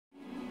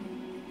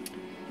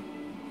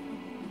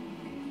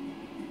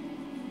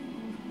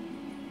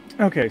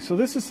Okay, so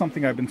this is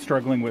something I've been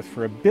struggling with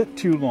for a bit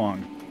too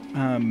long,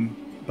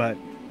 but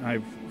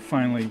I've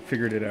finally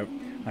figured it out,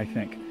 I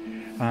think.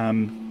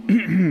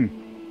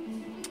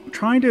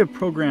 Trying to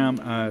program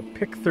a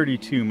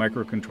PIC32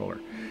 microcontroller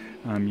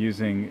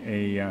using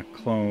a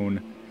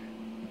clone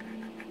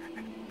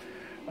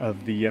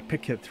of the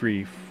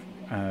PIC32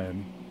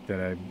 that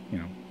I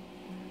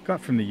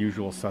got from the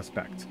usual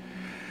suspects.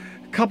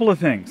 Couple of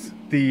things.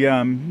 The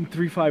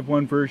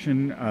 351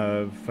 version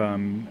of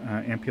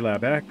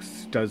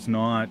AVss does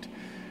not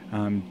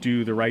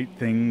do the right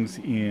things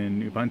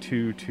in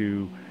Ubuntu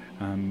to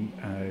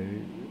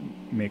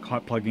make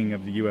hot plugging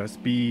of the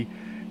USB,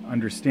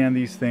 understand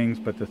these things,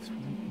 but the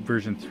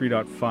version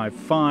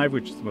 3.55,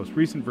 which is the most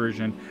recent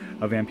version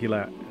of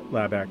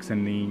AVss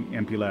and the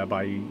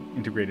MPLAB IE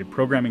integrated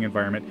programming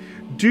environment,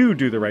 do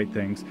the right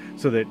things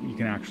so that you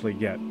can actually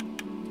get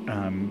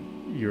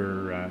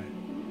your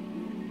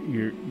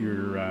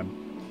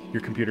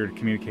computer to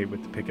communicate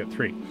with the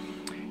PIC32.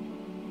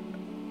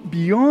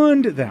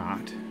 Beyond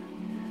that,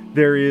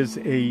 there is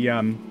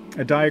a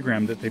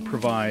diagram that they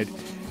provide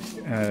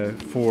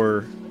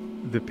for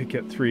the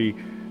PIC32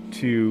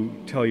 to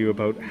tell you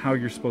about how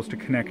you're supposed to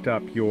connect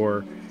up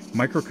your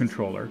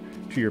microcontroller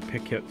to your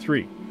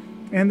PIC32.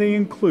 And they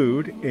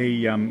include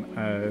a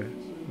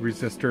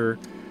resistor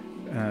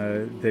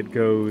that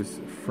goes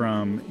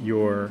from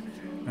your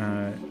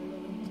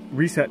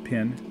reset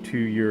pin to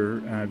your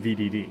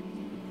Vdd.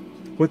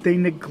 What they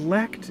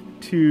neglect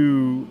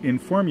to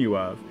inform you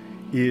of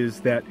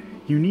is that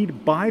you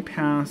need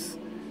bypass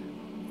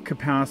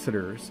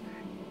capacitors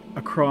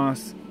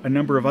across a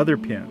number of other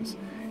pins.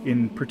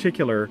 In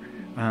particular,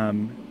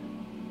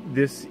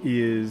 this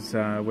is,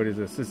 what is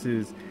this? This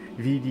is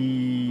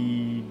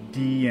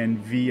Vdd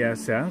and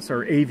Vss,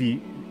 or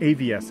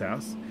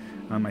AVss.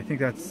 I think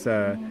that's,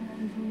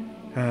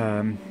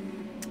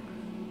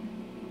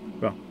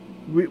 well,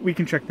 we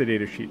can check the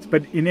data sheets,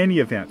 but in any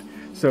event,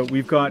 so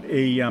we've got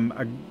a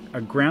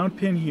ground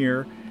pin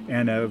here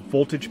and a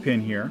voltage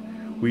pin here.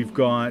 We've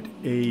got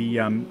a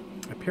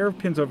pair of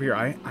pins over here.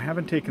 I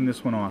haven't taken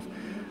this one off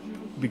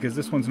because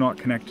this one's not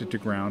connected to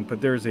ground,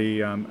 but there's a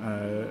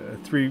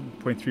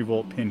 3.3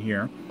 volt pin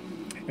here.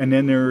 And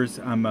then there's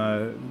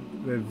a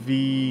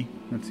V,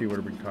 let's see, what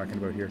are we talking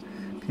about here?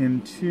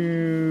 Pin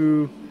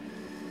 2,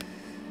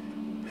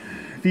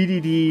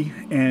 Vdd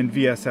and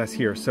Vss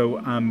here.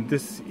 So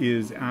this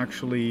is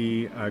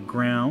actually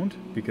ground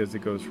because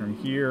it goes from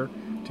here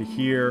to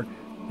here.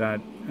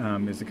 That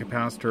is a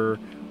capacitor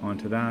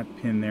onto that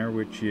pin there,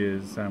 which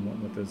is,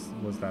 what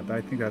was that? I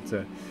think that's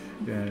a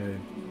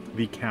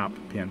Vcap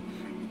pin.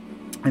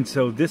 And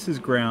so this is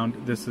ground,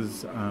 this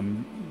is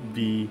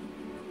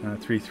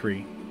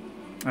V33,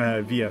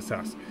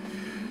 Vss.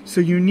 So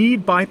you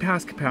need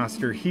bypass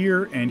capacitor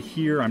here and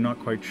here. I'm not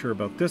quite sure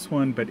about this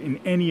one, but in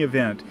any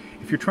event,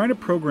 if you're trying to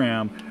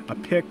program a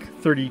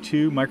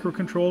PIC32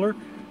 microcontroller,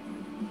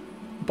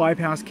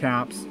 bypass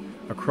caps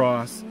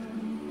across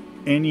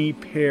any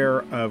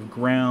pair of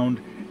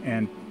ground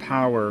and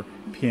power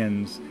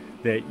pins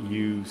that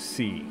you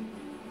see.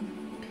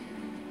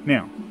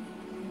 Now,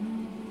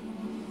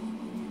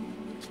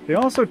 they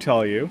also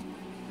tell you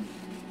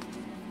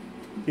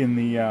in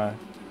the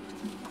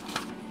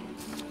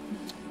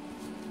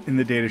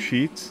data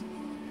sheets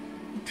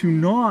to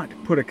not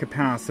put a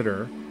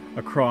capacitor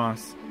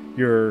across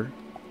your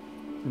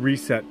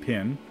reset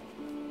pin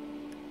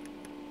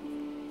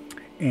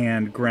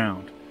and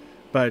ground,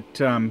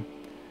 but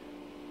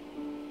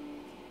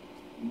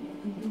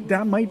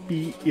that might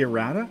be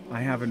errata.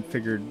 I haven't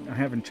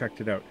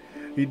checked it out.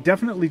 You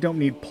definitely don't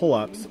need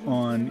pull-ups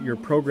on your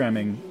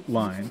programming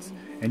lines,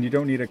 and you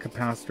don't need a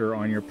capacitor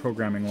on your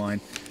programming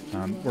line.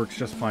 Works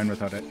just fine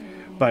without it.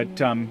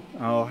 But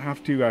I'll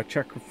have to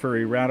check for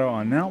errata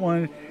on that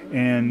one,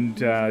 and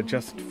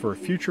just for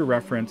future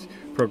reference,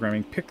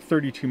 programming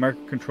PIC32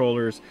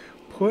 microcontrollers,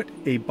 put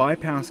a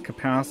bypass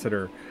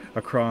capacitor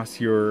across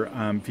your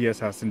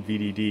VSS and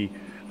VDD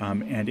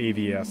and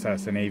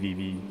AVSS and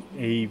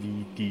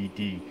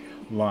AVdd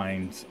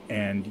lines,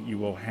 and you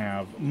will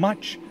have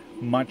much,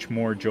 much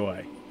more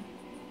joy.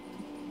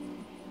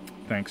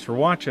 Thanks for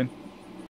watching.